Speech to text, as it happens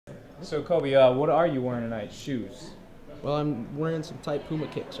So Kobe, what are you wearing tonight? Shoes. Well, I'm wearing some tight Puma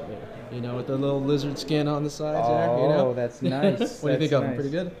kicks right here. You know, with the little lizard skin on the sides there. You know? Oh, that's nice. What do you think of them? Pretty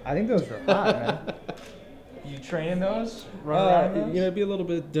good? I think those are hot, man. You training those? Run around those? You know, it'd be a little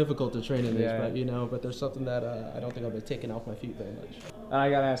bit difficult to train in these, Yeah. but there's something that I don't think I'll be taking off my feet very much. I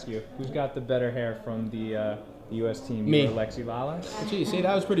gotta ask you, who's got the better hair from the U.S. team? Me. You or Lexi Lala? Gee, see,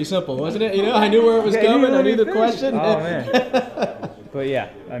 that was pretty simple, wasn't it? You know, I knew where it was Yeah, going. I knew the finish. question. Oh man. But yeah,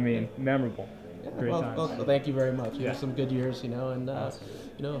 I mean, memorable. Great times. Well, thank you very much. Yeah. Some good years, you know, and Awesome.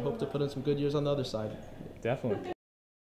 hope to put in some good years on the other side. Definitely.